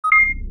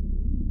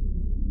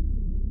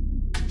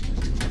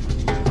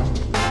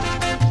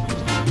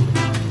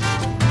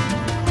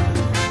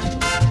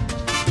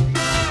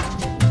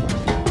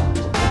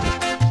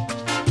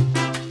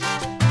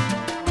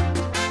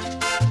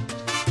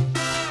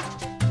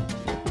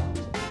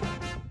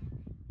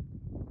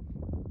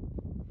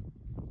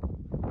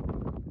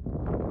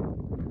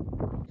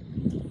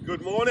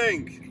Good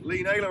morning,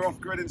 Lee Naylor,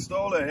 off-grid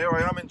installer. Here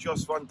I am in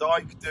Jost Van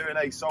Dyke doing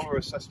a solar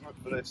assessment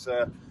for this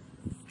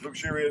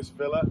luxurious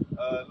villa.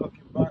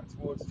 Looking back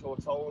towards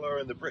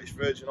Tortola and the British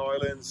Virgin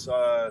Islands.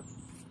 Yeah,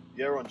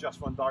 we're on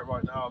Jost Van Dyke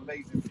right now.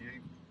 Amazing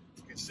view.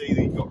 You can see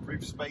that you've got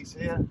roof space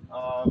here.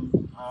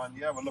 And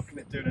yeah, we're looking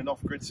at doing an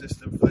off-grid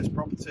system for this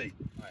property.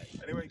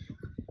 Anyway.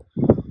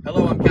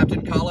 Hello, I'm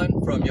Captain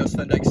Colin from Jost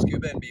Van Dyke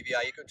Scuba and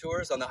BVI Eco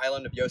Tours on the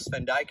island of Jost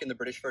Van Dyke in the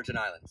British Virgin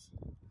Islands.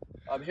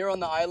 Here on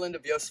the island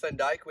of Jost Van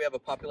Dyke, we have a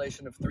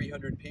population of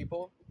 300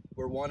 people.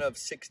 We're one of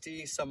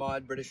 60 some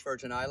odd British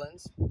Virgin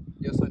Islands.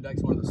 Jost Van Dyke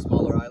is one of the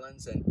smaller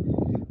islands, and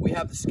we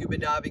have the scuba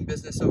diving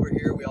business over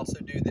here. We also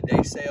do the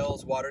day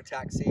sails, water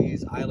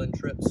taxis, island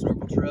trips,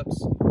 snorkel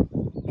trips,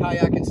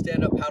 kayak and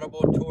stand-up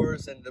paddleboard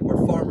tours, and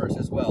we're farmers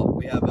as well.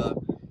 We have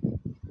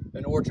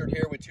an orchard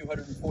here with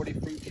 240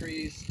 fruit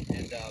trees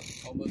and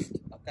almost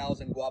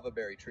 1,000 guava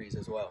berry trees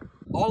as well.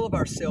 All of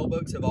our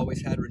sailboats have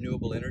always had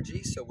renewable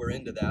energy, so we're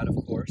into that, of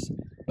course.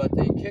 But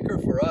the kicker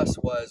for us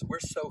was we're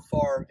so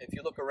far, if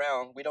you look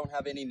around, we don't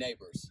have any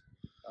neighbors.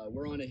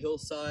 We're on a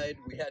hillside.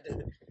 We had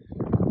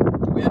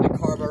to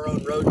carve our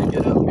own road to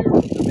get up here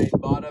from the main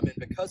bottom, and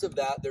because of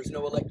that, there's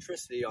no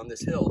electricity on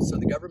this hill. So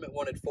the government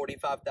wanted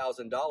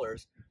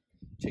 $45,000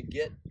 to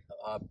get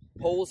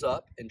poles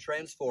up and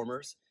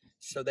transformers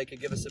so they could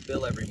give us a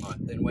bill every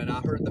month. And when I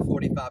heard the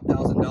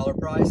 $45,000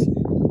 price,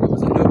 it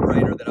was a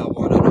no-brainer that I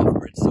want an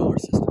off-grid solar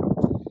system.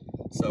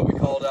 So we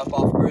called up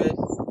off-grid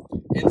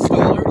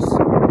installers,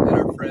 and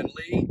our friend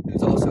Lee,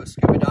 who's also a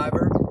scuba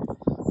diver,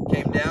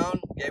 came down,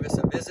 gave us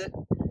a visit,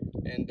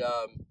 and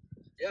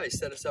yeah, he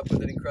set us up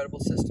with an incredible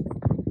system.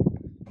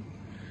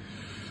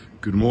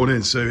 Good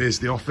morning. So here's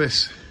the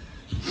office.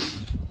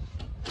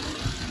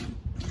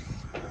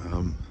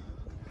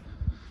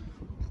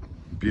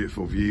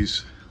 Beautiful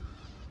views.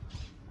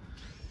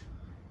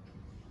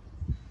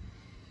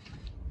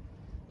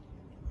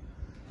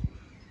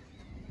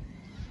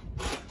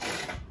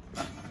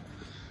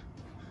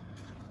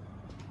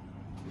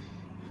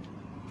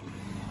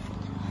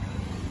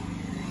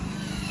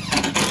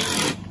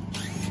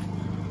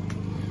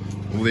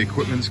 All the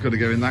equipment's got to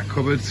go in that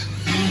cupboard,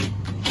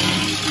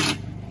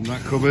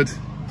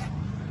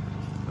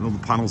 and all the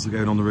panels are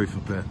going on the roof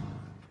up here.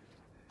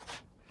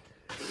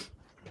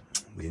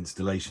 The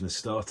installation has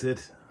started.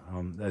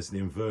 There's the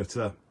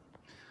inverter.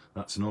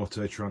 That's an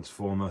auto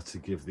transformer to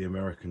give the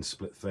American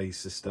split phase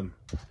system.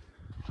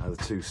 The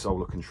two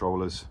solar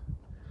controllers,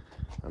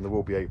 and there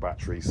will be 8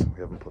 batteries. We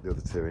haven't put the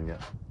other 2 in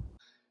yet.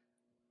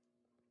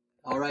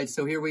 All right,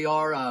 so here we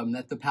are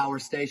at the power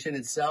station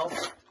itself,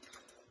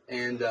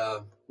 and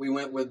we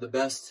went with the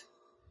best,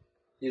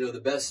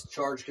 the best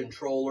charge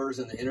controllers,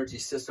 and the energy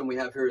system we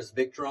have here is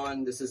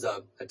Victron. This is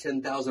a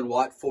 10,000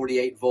 watt,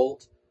 48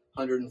 volt,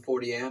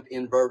 140 amp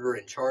inverter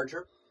and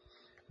charger.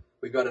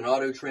 We've got an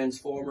auto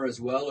transformer as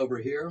well over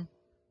here.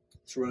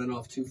 It's running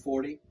off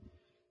 240.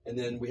 And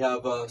then we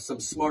have some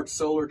smart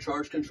solar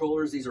charge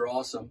controllers. These are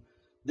awesome.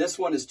 This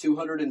one is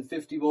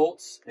 250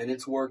 volts, and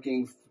it's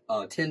working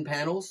 10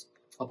 panels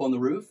up on the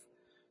roof.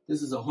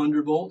 This is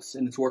 100 volts,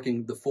 and it's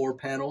working the 4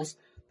 panels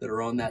that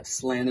are on that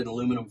slanted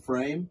aluminum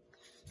frame.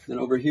 Then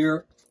over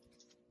here,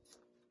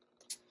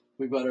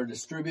 we've got our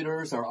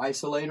distributors, our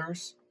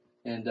isolators,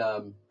 and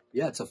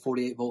yeah, it's a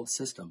 48 volt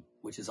system,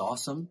 which is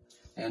awesome.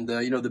 And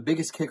the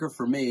biggest kicker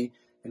for me,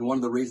 and one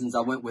of the reasons I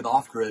went with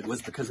off-grid,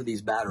 was because of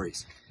these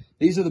batteries.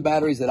 These are the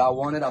batteries that I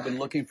wanted. I've been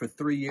looking for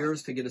 3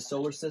 years to get a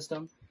solar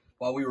system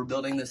while we were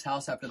building this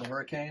house after the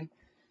hurricane.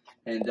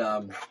 And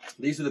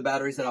these are the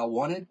batteries that I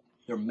wanted.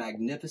 They're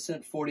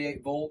magnificent,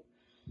 48 volt.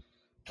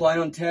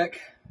 Pliontech.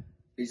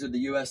 These are the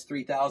US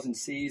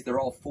 3000Cs. They're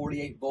all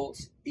 48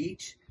 volts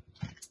each.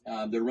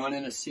 They're run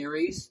in a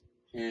series,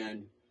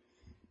 and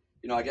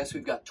I guess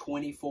we've got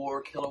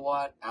 24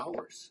 kilowatt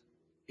hours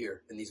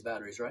here in these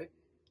batteries, right?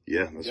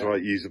 Yeah, that's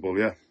right. Usable,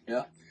 yeah.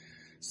 Yeah.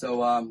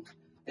 So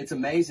it's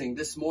amazing.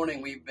 This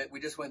morning we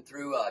just went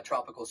through a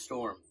tropical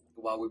storm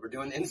while we were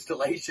doing the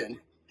installation,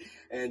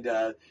 and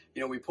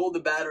we pulled the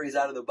batteries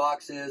out of the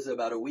boxes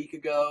about a week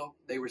ago.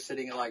 They were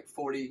sitting at like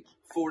 40%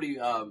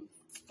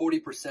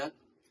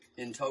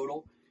 in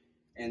total.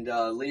 And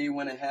Lee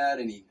went ahead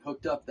and he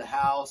hooked up the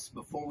house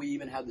before we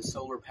even had the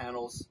solar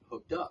panels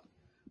hooked up.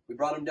 We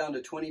brought them down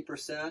to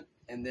 20%,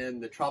 and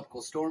then the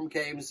tropical storm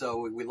came,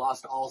 so we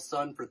lost all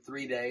sun for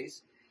 3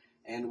 days.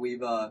 And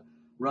we've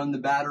run the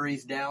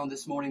batteries down.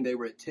 This morning they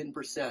were at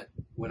 10%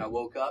 when I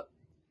woke up.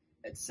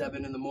 At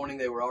 7 in the morning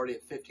they were already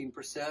at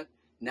 15%.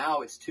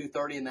 Now it's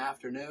 2:30 in the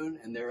afternoon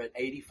and they're at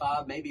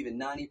 85, maybe even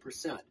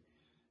 90%,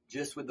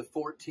 just with the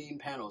 14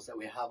 panels that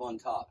we have on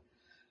top.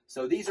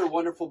 So these are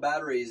wonderful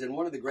batteries, and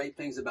one of the great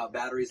things about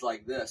batteries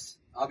like this,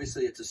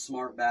 obviously it's a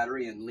smart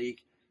battery, and Lee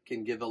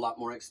can give a lot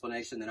more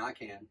explanation than I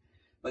can,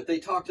 but they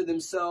talk to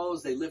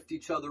themselves, they lift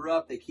each other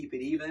up, they keep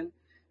it even,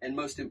 and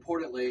most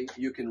importantly,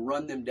 you can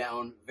run them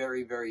down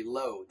very, very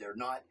low. They're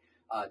not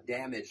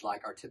damaged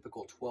like our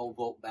typical 12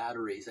 volt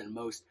batteries and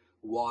most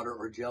water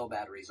or gel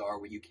batteries are,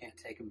 where you can't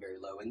take them very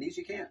low, and these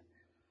you can.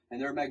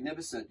 And they're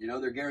magnificent.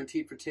 They're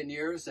guaranteed for 10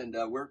 years, and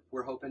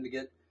we're hoping to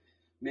get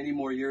many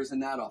more years than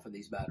that off of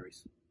these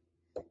batteries.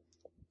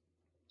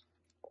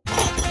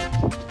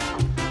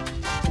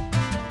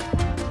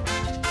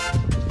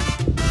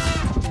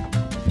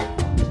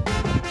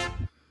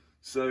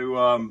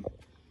 So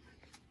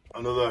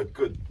another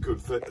good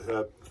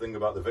thing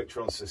about the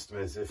Victron system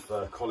is if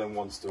Colin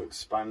wants to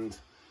expand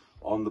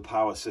on the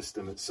power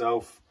system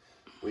itself,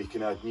 we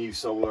can add new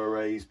solar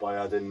arrays by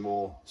adding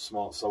more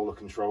smart solar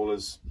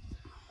controllers.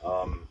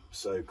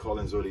 So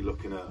Colin's already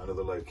looking at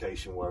another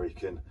location where he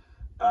can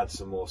add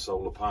some more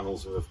solar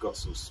panels, and we've got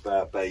some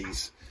spare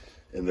bays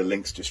in the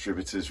Lynx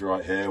distributors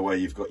right here where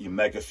you've got your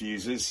mega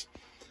fuses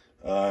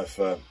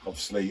for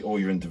obviously all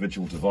your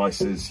individual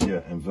devices,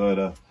 your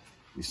inverter,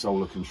 your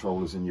solar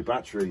controllers and your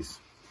batteries.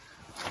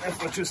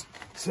 If I just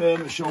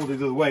turn the shoulder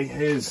the other way,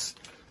 here's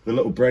the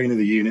little brain of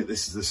the unit.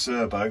 This is the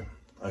servo.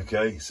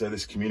 Okay, so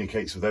this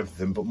communicates with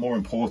everything, but more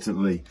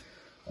importantly,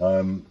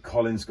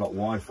 Colin's got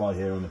Wi-Fi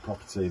here on the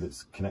property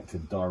that's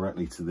connected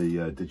directly to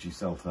the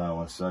Digicel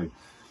tower. So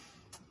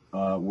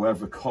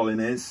wherever Colin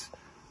is,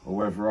 or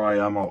wherever I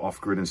am, our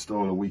off-grid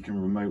installer, we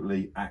can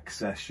remotely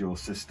access your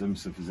system.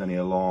 So if there's any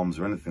alarms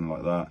or anything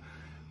like that,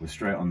 we're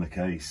straight on the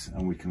case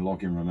and we can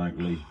log in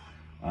remotely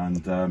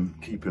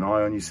and keep an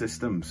eye on your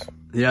systems.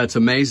 Yeah, it's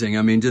amazing.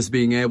 I mean, just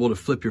being able to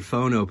flip your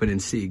phone open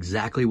and see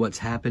exactly what's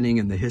happening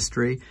in the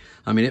history.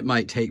 I mean, it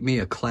might take me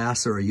a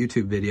class or a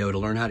YouTube video to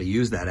learn how to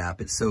use that app.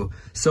 It's so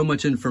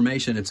much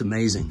information. It's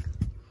amazing.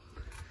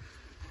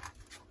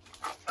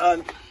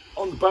 And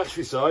on the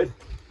battery side,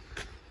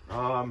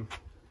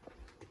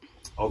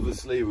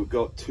 obviously we've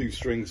got 2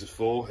 strings of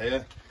 4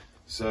 here.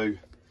 So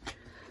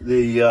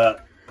the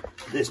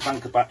this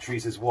bank of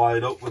batteries is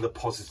wired up with a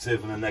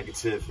positive and a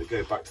negative that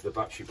go back to the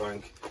battery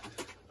bank,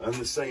 and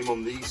the same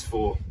on these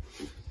 4.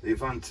 The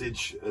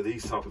advantage of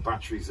these type of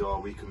batteries are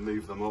we can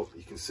move them up.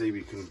 You can see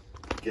we can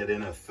get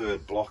in a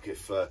 3rd block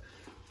if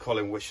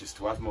Colin wishes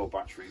to add more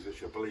batteries,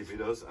 which I believe he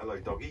does. Hello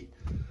doggy.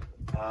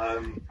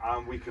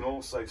 And we can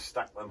also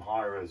stack them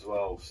higher as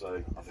well,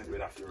 so I think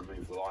we'd have to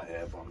remove the light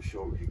here, but I'm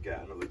sure we could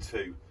get another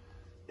 2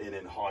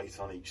 in height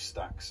on each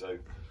stack, so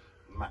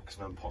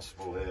maximum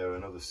possible here,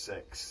 another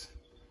 6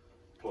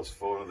 plus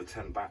 4, another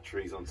 10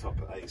 batteries on top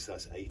of 8, so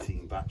that's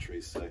 18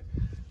 batteries, so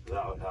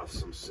that would have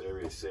some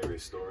serious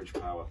storage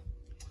power.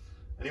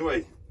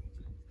 Anyway,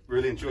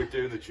 really enjoyed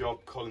doing the job.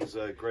 Colin's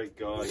a great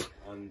guy,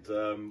 and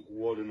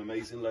what an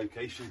amazing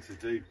location to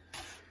do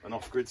an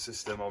off-grid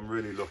system. I'm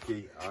really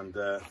lucky, and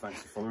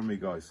thanks for following me,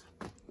 guys.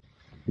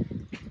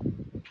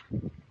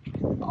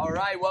 All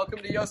right, welcome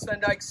to Joost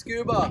Van Dyke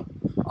Scuba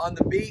on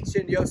the beach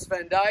in Joost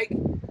Van Dyke.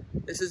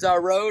 This is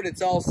our road,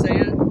 it's all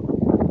sand.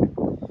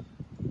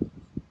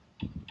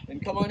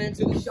 And come on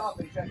into the shop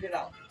and check it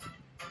out.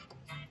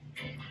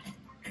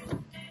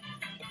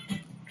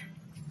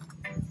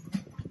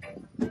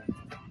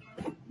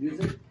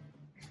 Music.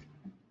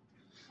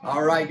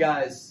 All right,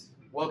 guys,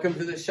 welcome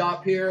to the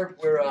shop here.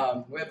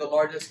 We have the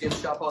largest gift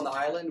shop on the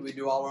island. We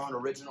do all our own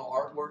original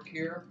artwork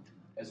here,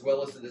 as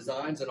well as the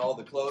designs and all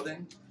the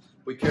clothing.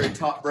 We carry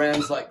top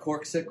brands like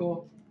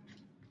Corksicle.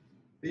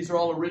 These are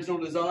all original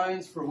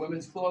designs for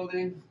women's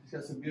clothing. We've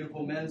got some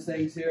beautiful men's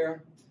things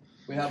here.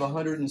 We have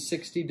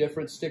 160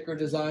 different sticker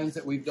designs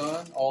that we've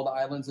done, all the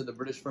islands of the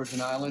British Virgin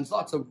Islands.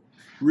 Lots of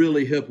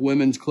really hip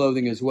women's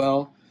clothing as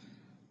well.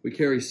 We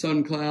carry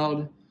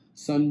SunCloud,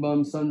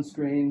 Sunbum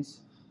sunscreens.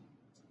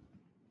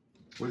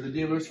 We're the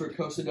dealers for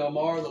Costa Del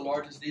Mar, the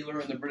largest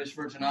dealer in the British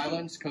Virgin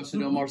Islands. Costa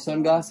Del Mar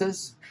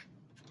sunglasses.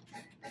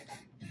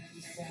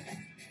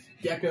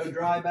 Gecko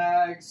dry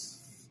bags.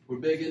 We're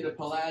big into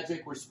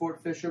pelagic. We're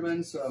sport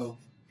fishermen, so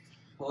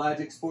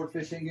pelagic sport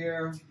fishing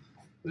gear,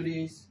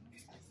 hoodies,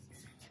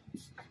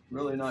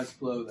 really nice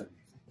clothing.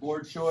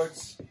 Board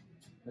shorts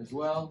as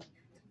well.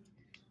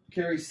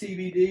 Carry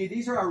CBD.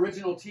 These are our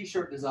original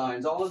t-shirt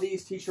designs. All of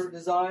these t-shirt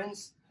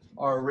designs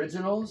are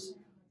originals,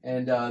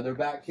 and they're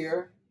back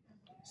here.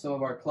 Some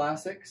of our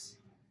classics.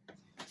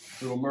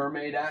 Little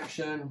mermaid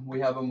action. We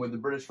have them with the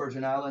British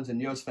Virgin Islands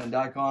and Joost Van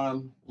Dyke on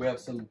them. We have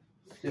some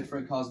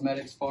different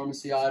cosmetics,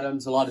 pharmacy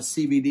items, a lot of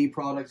CBD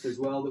products as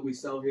well that we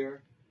sell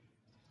here.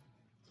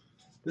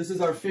 This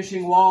is our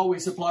fishing wall. We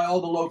supply all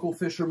the local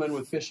fishermen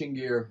with fishing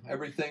gear.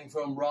 Everything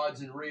from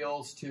rods and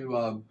reels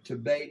to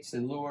baits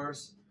and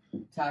lures,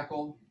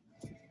 tackle.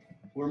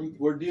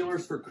 We're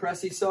dealers for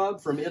Cressy Sub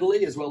from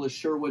Italy, as well as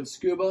Sherwood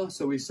Scuba.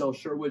 So we sell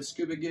Sherwood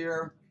scuba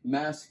gear,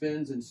 mast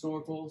fins, and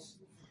snorkels.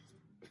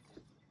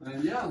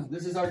 And yeah,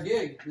 this is our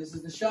gig. This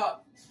is the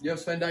shop,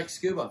 Joost Van Dyke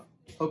Scuba.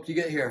 Hope you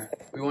get here.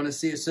 We want to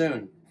see you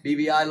soon.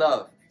 BVI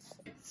love.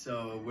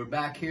 So we're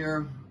back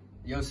here,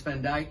 Joost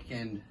Van Dyke,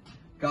 and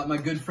got my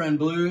good friend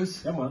Blues.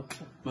 Come on.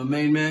 My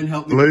main man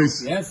helped me.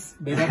 Blues. Yes,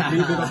 they have me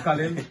with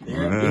Colin. He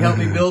helped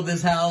me build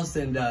this house,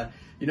 and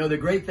you know, the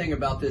great thing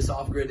about this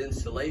off-grid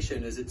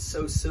installation is it's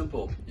so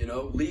simple. You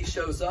know, Lee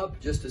shows up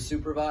just to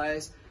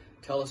supervise,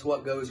 tell us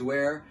what goes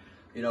where.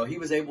 You know, he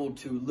was able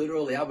to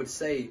literally, I would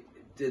say,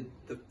 did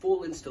the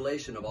full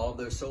installation of all of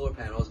those solar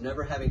panels,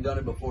 never having done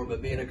it before,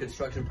 but being a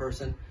construction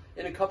person,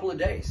 in a couple of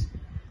days.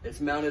 It's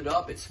mounted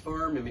up, it's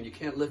firm. I mean, you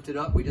can't lift it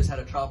up. We just had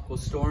a tropical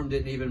storm,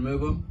 didn't even move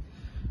them.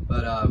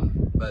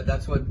 But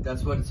that's what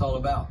it's all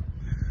about.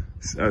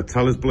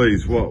 Tell us,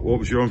 Blues, what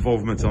was your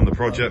involvement on the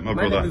project, my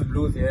brother? My name is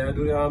Blues, yeah. I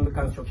do the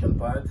construction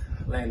part,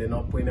 lining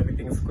up, putting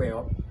everything square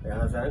up, you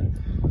understand?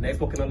 Next,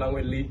 working along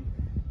with Lee,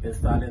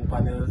 installing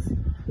panels,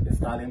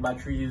 installing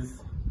batteries.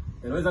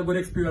 You know, it's a good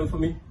experience for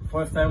me.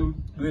 First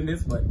time doing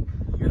this, but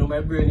you know,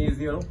 my brain is,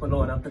 you know, for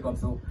now and I pick up.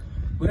 So,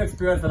 good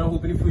experience, and I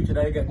hope in the future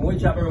that I get more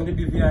job around the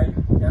BVI,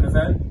 you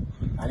understand?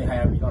 And they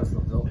hire me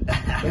also. So,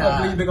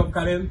 big up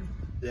Colin.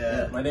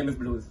 Yeah. My name is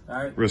Blues,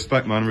 alright?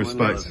 Respect, man,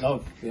 respect.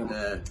 Love.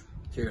 Yeah.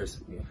 Cheers.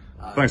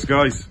 Yeah. Thanks,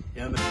 guys.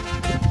 Yeah, man.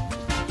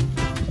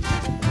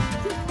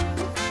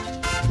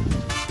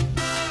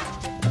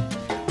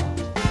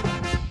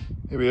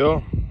 Here we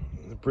are,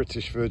 the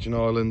British Virgin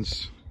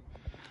Islands.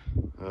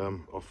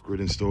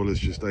 Off-grid installers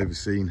just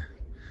overseen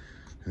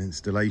an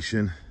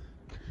installation.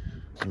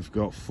 We've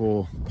got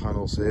 4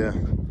 panels here,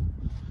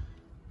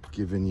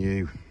 giving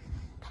you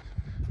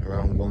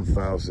around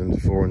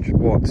 1,400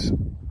 watts.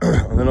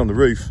 And then on the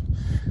roof,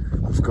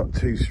 we've got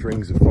 2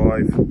 strings of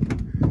 5,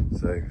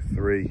 so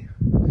 3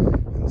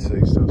 and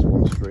 2, so that's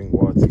 1 string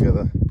wired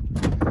together.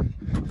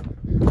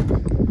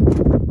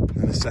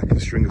 And a second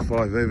string of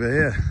 5 over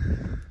here.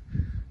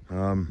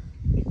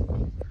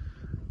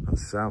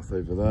 That's south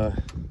over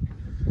there.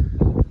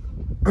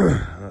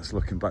 That's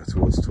looking back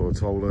towards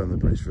Tortola and the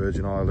British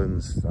Virgin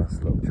Islands. That's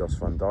little Jos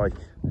van Dijk.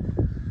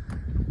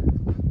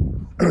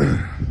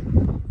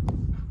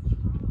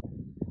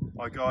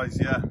 Hi guys,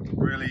 yeah,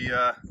 really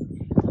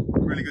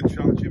good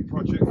challenging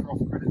project for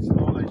off-grid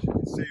installation. As you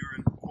can see, we're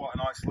in quite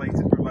an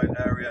isolated, remote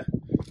area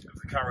of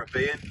the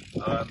Caribbean.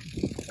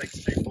 It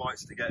takes 2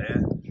 flights to get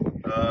here.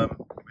 We're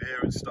here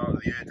at the start of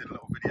the year, did a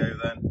little video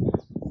then.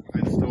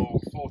 We've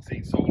installed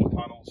 14 solar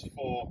panels,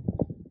 4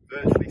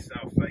 virtually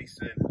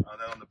south-facing, and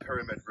then on the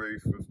pyramid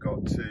roof we've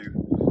got 2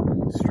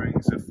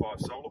 strings of 5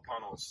 solar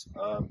panels.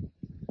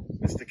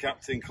 Mr.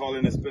 Captain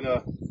Colin has been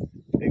a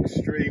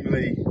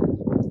extremely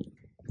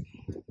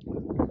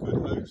good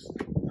host,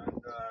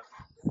 and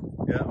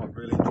yeah, I've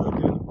really enjoyed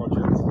doing the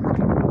project.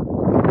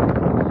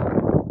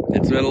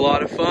 It's been a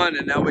lot of fun,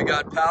 and now we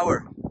got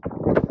power.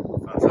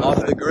 Fantastic.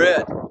 Off the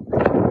grid.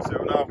 So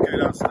we'll now go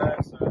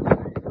downstairs.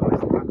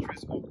 Nice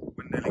batteries,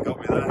 nearly got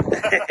me there.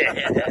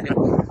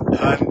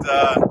 And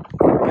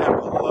yeah,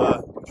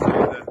 we'll